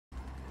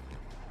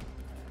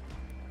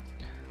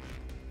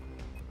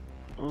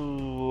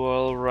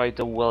Alright,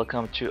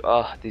 welcome to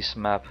this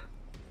map.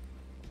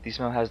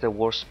 This map has the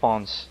worst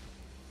spawns.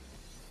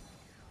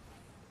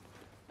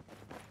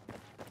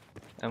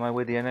 Am I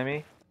with the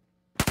enemy?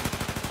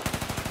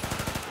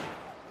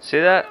 See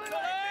that?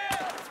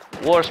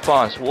 Worst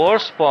spawns,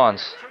 worst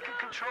spawns.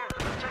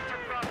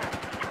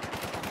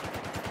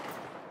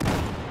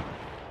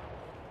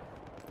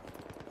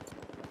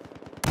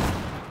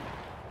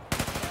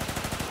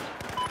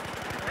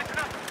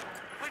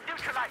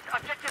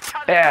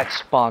 Bad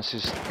spawns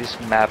is this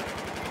map.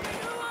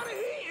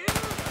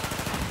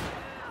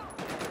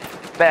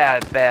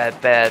 Bad.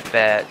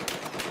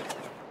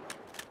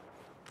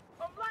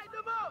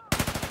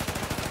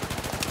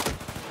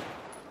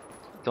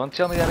 Don't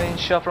tell me I'm being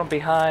shot from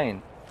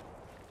behind.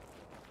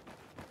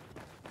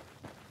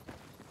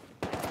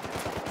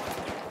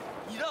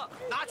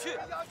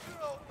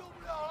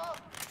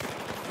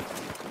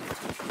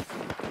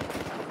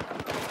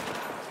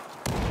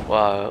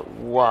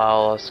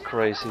 Wow, that's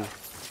crazy.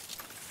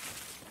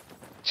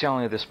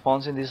 Telling you, the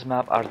spawns in this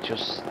map are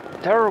just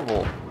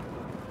terrible.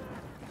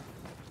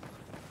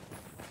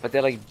 But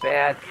they're like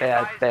bad.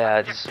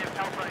 It's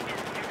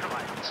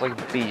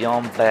like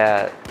beyond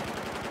bad.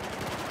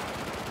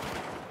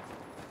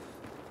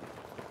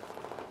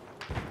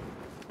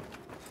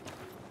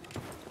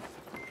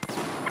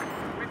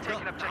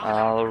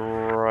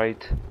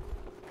 Alright.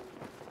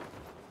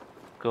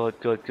 Good.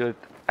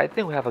 I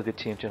think we have a good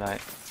team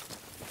tonight.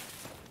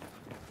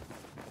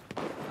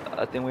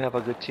 I think we have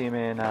a good team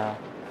in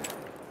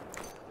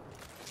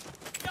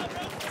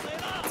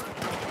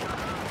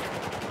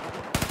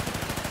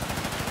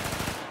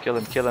Kill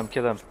him. Kill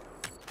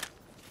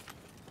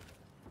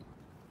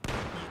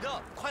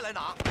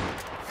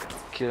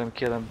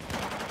him.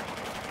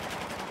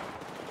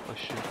 Oh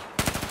shoot.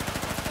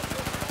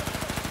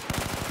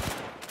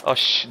 Oh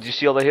shh, do you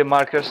see all the hit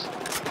markers?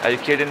 Are you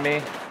kidding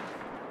me?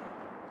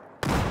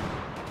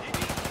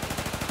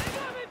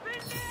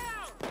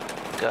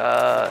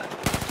 God.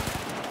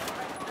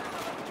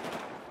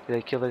 Did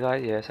I kill the guy?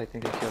 Yes, I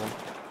think I killed him.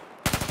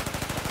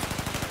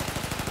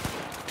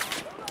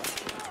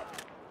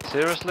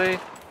 Seriously?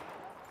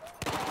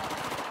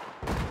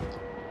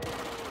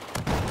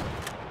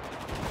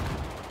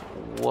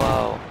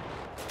 Wow.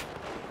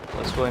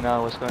 What's going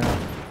on? What's going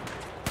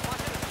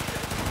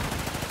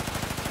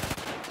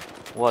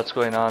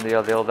on?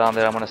 They're all down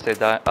there. I'm gonna stay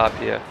up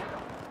here.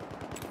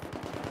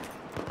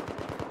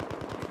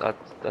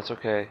 That's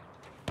okay.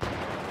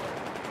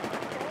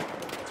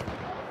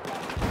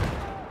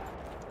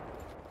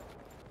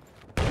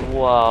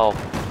 Wow.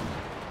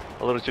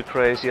 A little too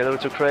crazy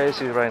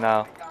right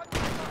now.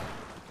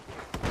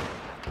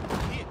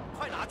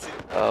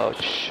 Oh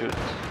shoot.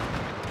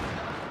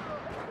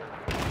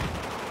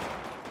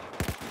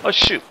 Oh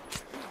shoot.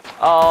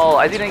 Oh,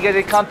 I didn't get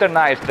the counter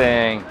knife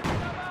thing.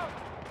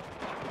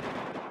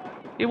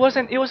 It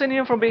wasn't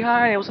even from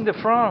behind, it was in the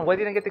front. Why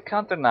didn't I get the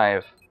counter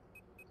knife?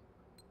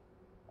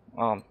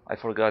 I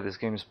forgot this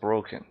game is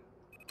broken.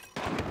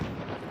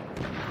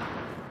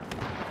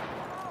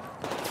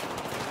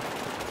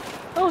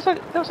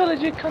 That was a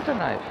legit counter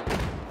knife.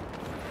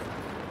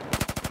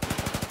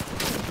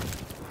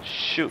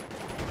 Shoot.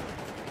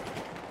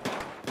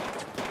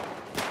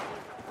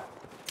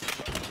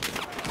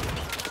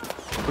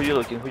 Who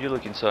you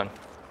looking, son?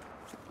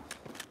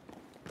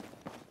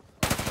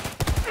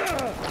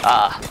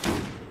 Ah.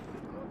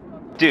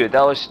 Dude,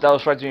 that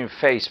was right in your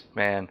face,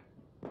 man.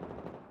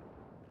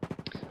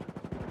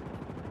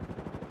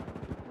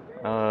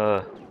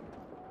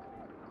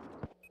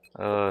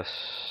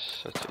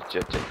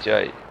 Such a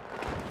j.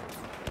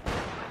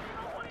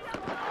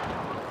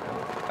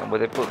 And what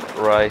they put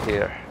right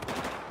here.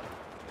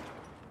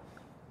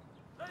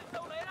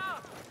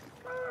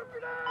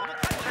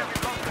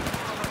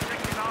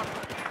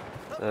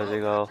 There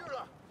you go.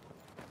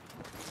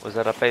 Was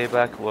that a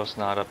payback? Was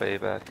not a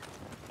payback.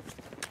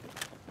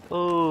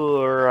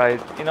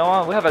 Alright, you know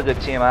what? We have a good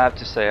team, I have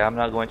to say. I'm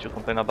not going to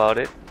complain about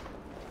it.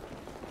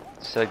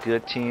 It's a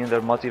good team.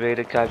 They're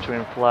motivated,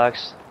 capturing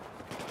flags.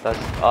 That's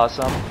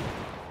awesome.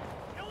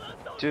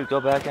 Dude, go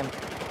back and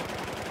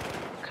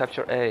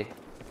capture A.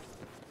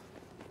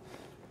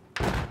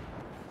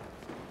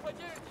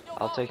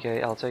 I'll take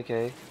A. I'll take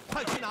A.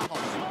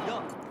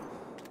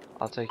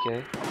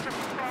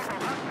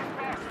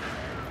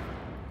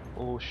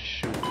 Oh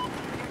shoot.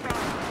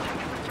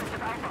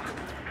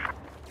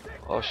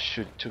 Oh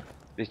shoot,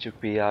 they took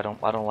B. I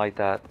don't like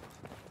that.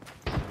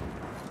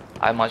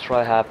 I much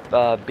rather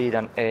have B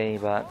than A,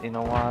 but you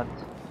know what?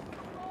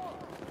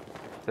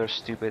 They're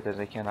stupid that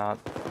they cannot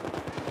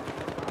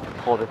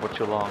hold it for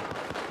too long.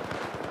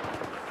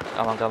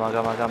 Come on,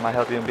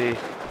 help you in B.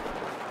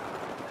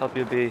 Help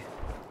you B.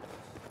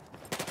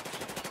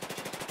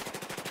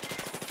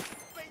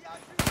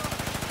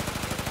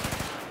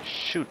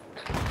 Shoot.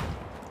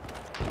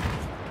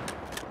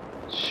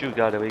 Shoot,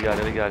 got it, we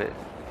got it.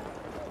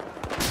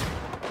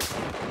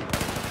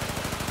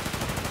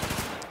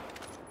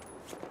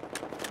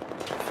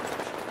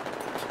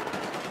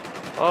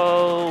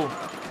 Oh!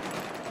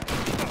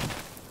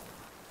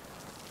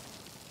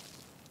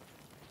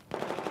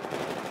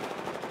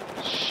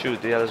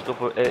 shoot, yeah, let's go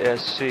for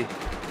ASC.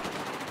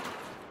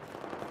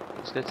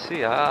 Let's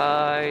see.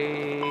 I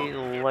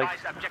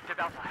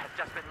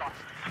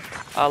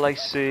like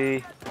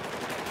C.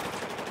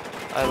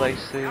 I like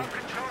C.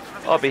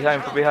 Oh,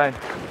 behind, from behind.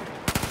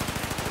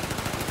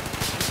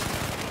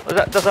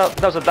 That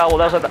was a double.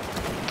 That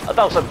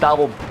was a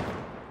double.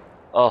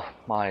 Oh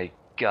my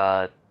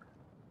god!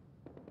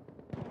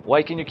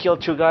 Why can you kill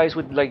two guys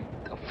with like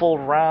a full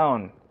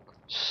round?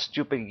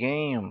 Stupid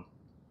game.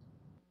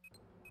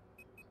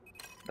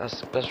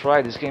 That's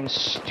right. This game is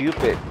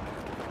stupid.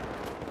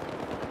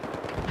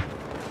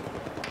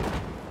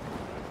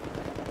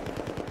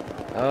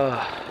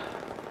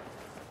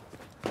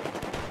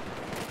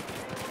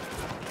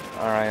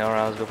 Alright,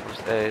 let's go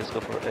for A, let's go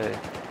for A.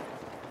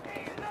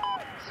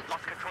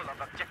 Lost control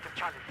of objective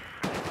Charlie.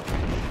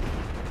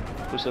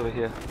 Who's over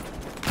here?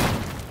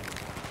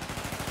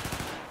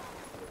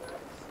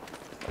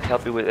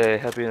 Help you with A,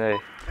 help you with A. We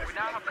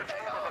now have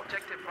control of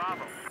objective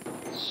Bravo.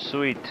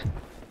 Sweet.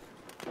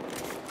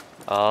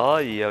 Oh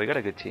yeah, we got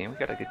a good team,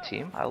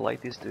 I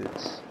like these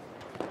dudes.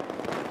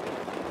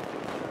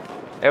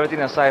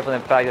 Everything aside from the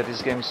fact that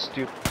this game is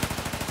stupid.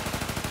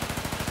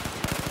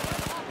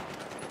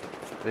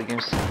 The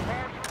game's...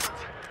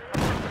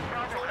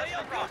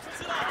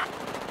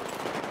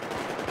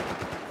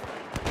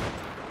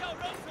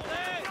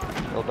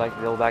 Go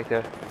back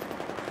there.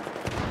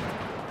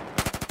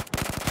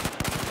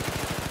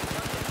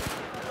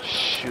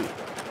 Shoot.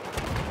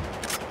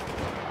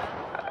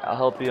 I'll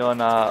help you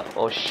on,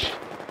 oh sh...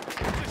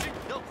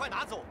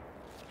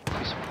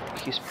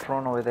 He's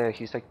prone over there,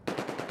 he's like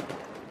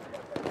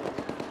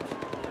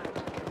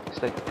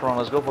prone,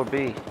 let's go for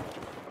B.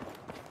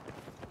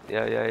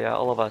 Yeah,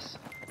 all of us.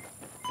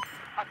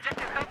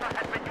 Objective Alpha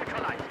has been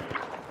neutralized.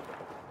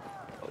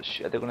 Oh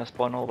shit, are they gonna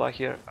spawn all back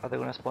here?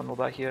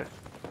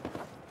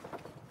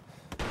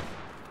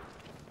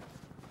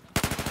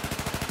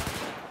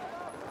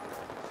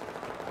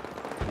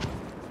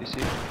 You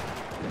see?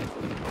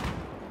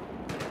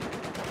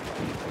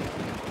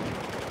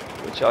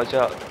 Watch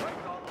out.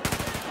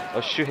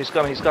 Oh shoot, he's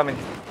coming.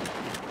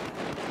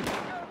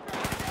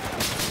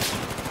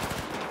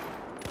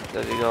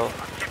 There you go.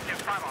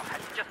 Objective Bravo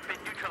has just been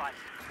neutralized.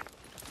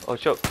 Oh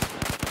choke. Be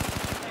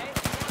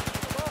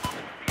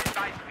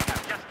advised, we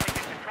have just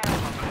taken control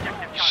of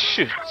objective Charlie.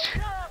 Shoot.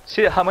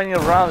 See how many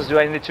rounds do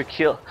I need to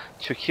kill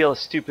a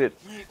stupid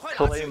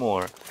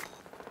Claymore?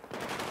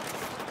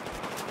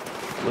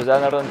 Was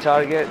that not on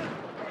target?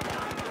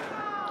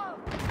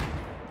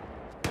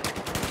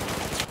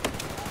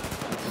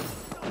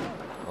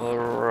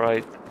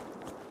 Alright.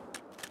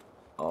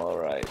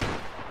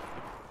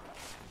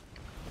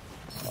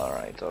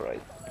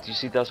 You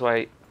see, that's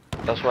why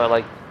I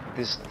like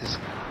this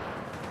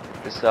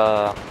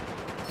the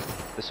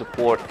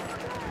support.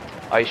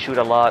 I shoot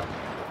a lot.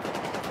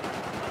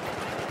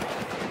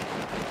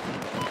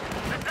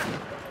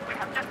 We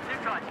have just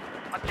neutralized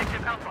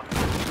objective Alpha.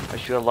 I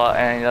shoot a lot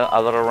and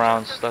a lot of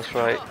rounds. That's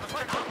right.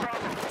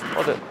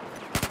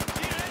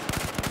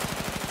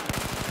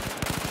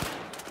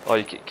 Oh,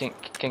 you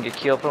can get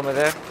killed from it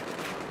there.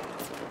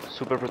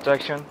 Super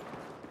protection.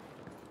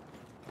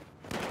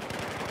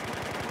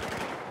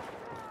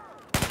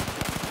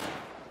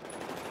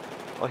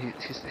 Oh,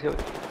 he's here.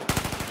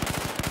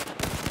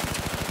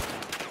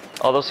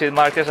 All those hit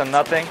markers and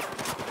nothing.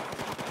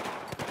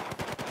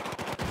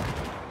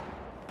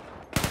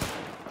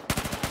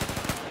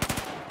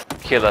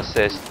 Kill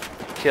assist.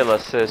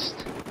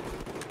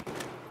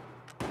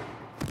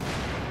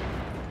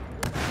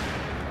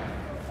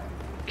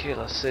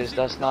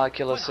 That's not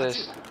kill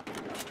assist.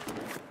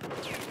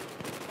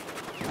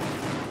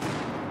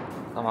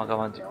 Come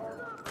on.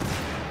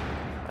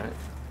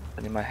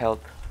 I need my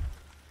health.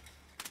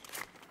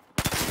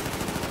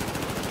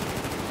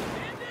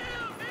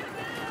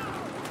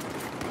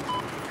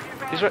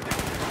 He's right.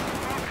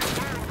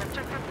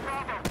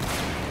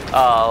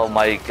 Oh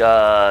my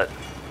god.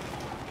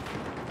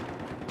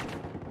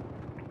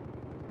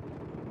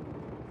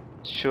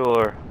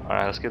 Sure.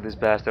 Alright, let's get these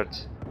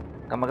bastards.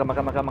 Come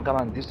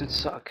on. These dudes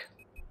suck.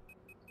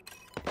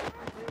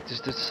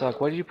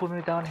 Why did you put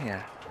me down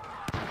here?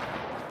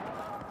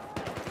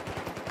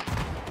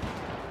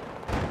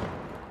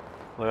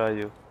 Where are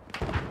you?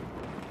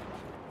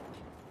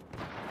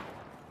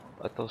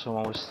 I thought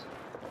someone was...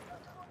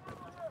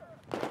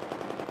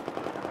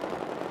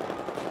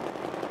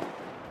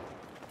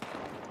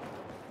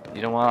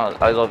 You know what?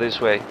 I'll go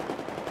this way.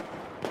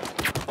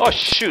 Oh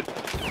shoot!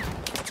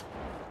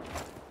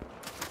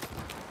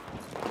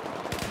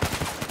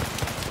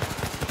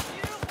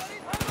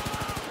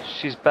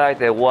 She's back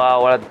there.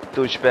 Wow, what a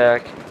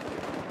douchebag.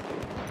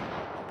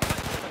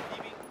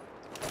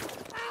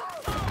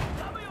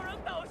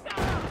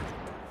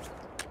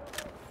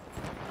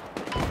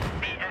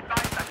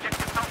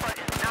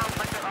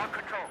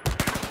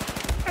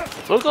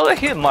 Look at all the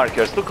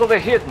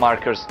hit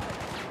markers.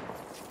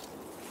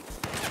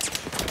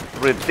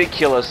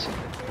 Ridiculous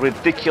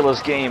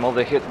game, all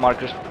the hit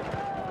markers.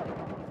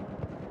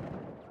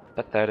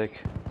 Pathetic.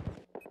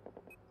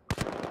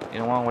 You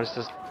know what?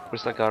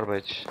 Where's the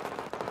garbage?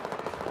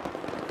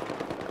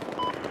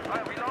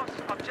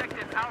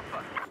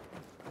 Alpha.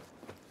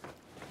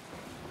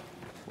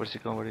 Where's he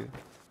going? Where are you?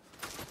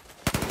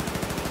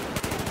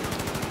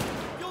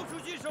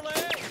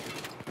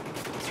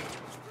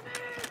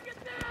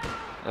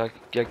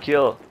 Get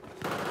killed.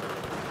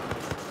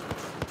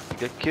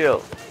 Get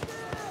killed.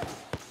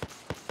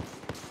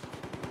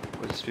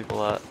 Where's these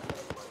people at?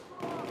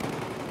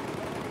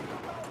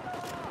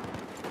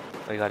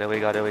 We got it, we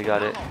got it, we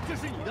got it.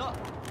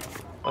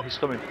 Oh, he's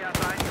coming.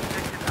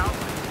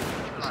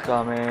 He's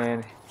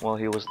coming. Well,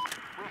 he was.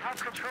 We have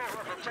control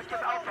of objective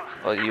Alpha.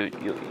 Well, you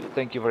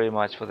thank you very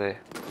much for the.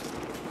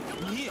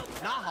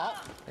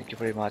 Thank you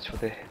very much for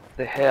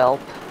the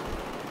help.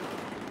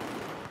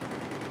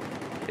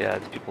 Yeah,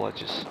 the people are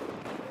just.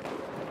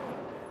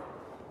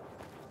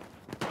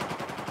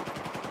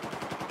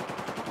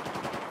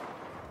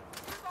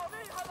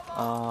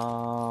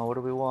 What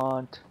do we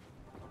want?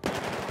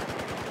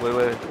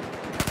 Wait.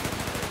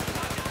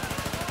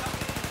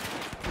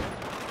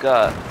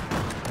 God.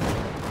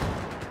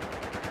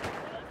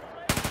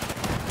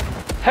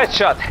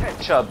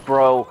 Headshot,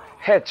 bro.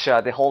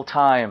 Headshot the whole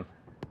time.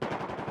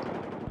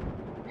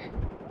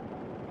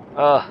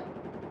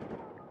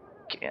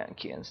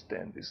 Can't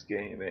stand this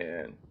game,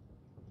 man.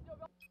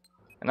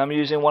 And I'm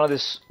using one of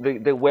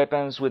the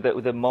weapons with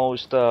the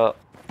most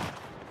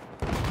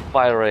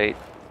fire rate.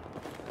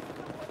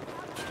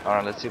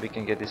 Alright, let's see if we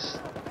can get this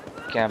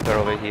camper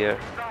over here.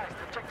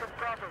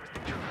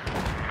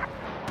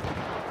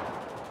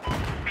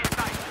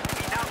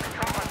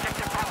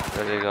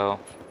 There you go.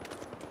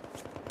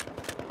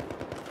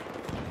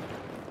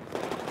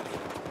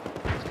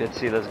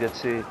 Let's get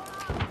C.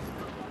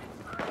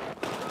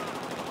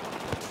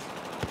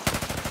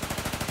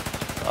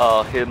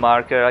 Oh, hit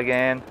marker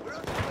again.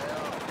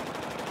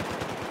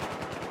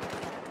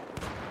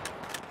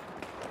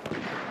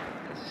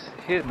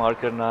 Hit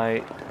marker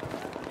night.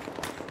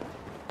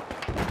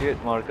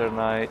 Hit marker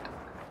night.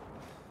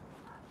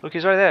 Look,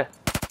 he's right there.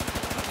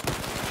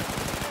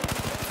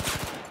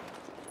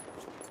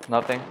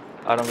 Nothing.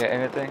 I don't get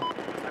anything.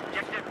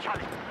 Objective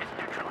Charlie is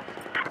neutralized.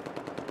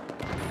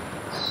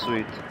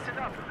 Sweet. Listen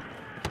up.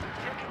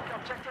 Taking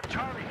objective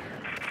Charlie.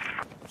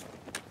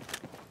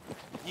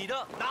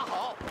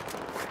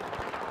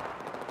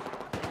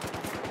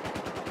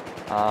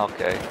 Ah,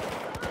 okay.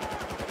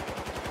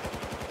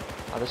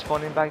 Are they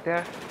spawning back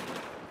there?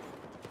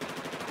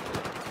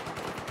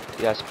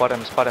 Yeah, spot him.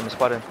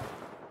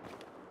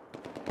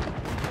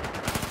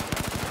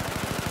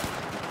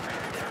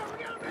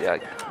 Yeah.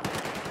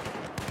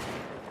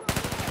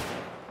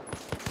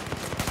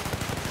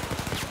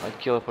 I'll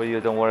kill it for you,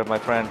 don't worry, my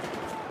friend.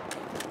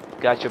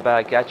 Got your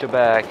back.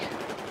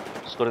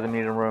 Let's go to the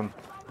meeting room.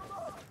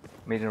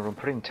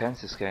 Pretty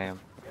intense this game.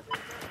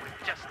 We've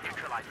just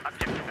neutralized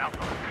objective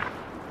Alpha.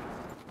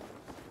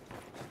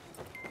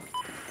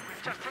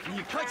 We've just taken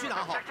control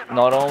of objective Alpha.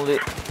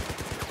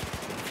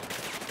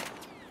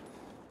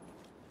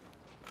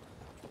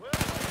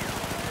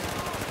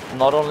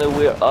 Not only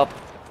we're up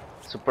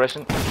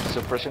suppression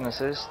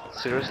assist,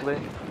 seriously.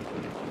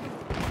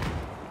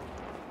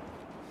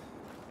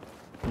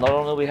 Not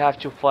only we have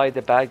to fight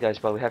the bad guys,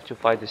 but we have to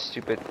fight the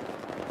stupid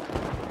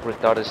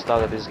retarded stuff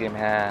that this game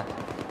had.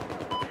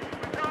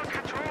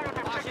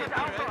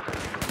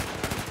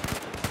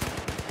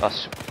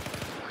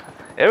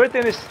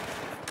 Everything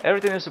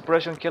is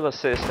suppression, kill,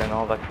 assist, and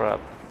all that crap.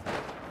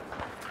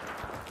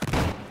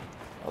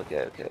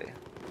 Okay.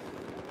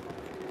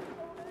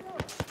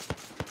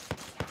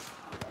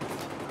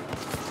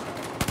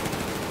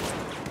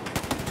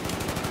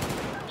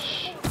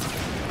 Shh.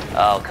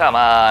 Oh, come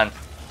on.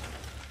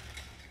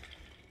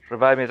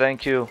 Revive me,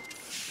 thank you.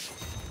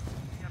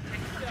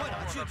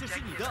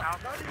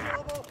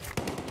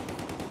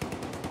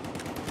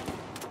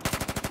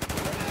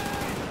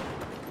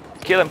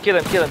 Kill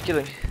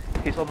him.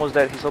 He's almost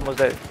dead.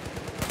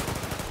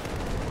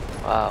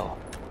 Wow.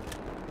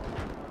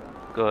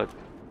 Good.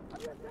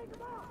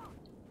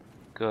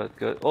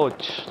 Oh,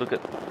 look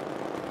at.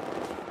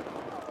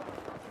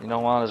 You know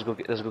what?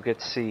 Let's go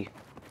get C.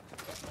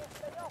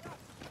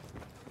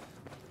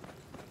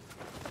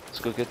 Let's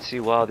go get C.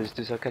 Wow, these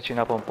dudes are catching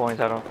up on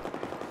points. I don't.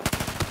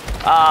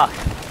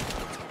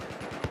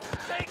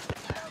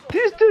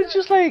 These dudes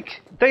just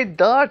like they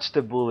dodge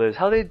the bullets.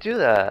 How they do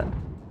that?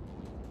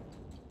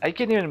 I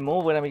can't even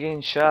move when I'm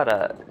getting shot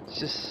at. It's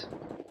just.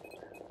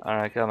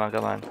 Alright, come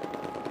on.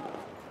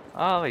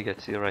 Oh, we get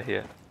C right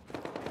here.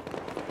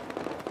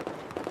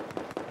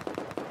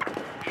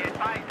 Be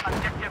advised,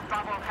 objective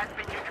Bravo has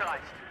been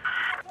neutralized.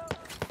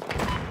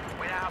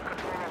 We now have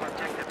control of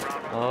objective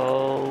Bravo.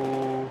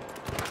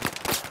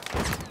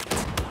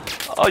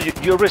 Oh,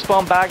 you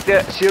respawn back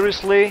there?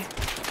 Seriously?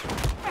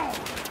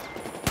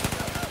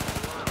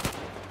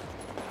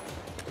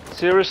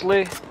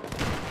 Seriously?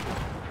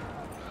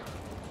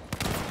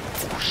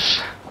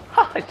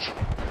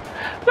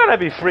 You gotta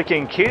be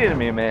freaking kidding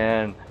me,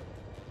 man.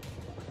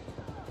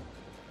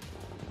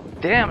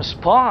 Damn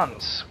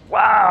spawns.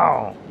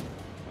 Wow.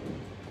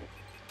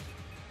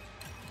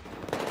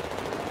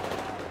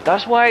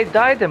 That's why I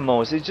died the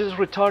most. It's just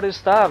retarded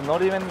stuff.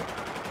 Not even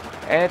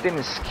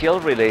anything skill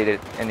related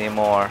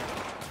anymore.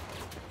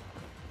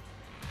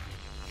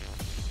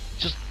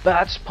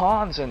 bad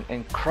spawns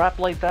and crap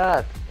like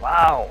that.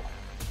 Wow.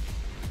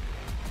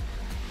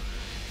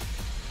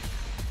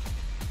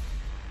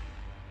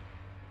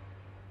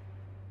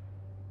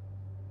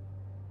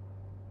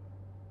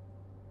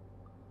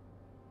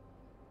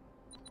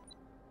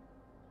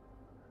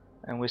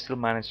 And we still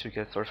managed to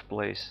get first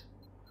place.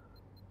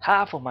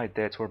 Half of my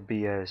deaths were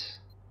BS,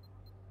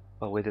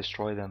 but we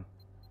destroyed them.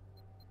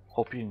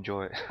 Hope you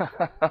enjoy it.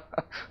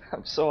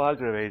 I'm so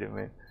aggravated,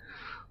 man.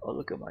 Oh,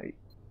 look at my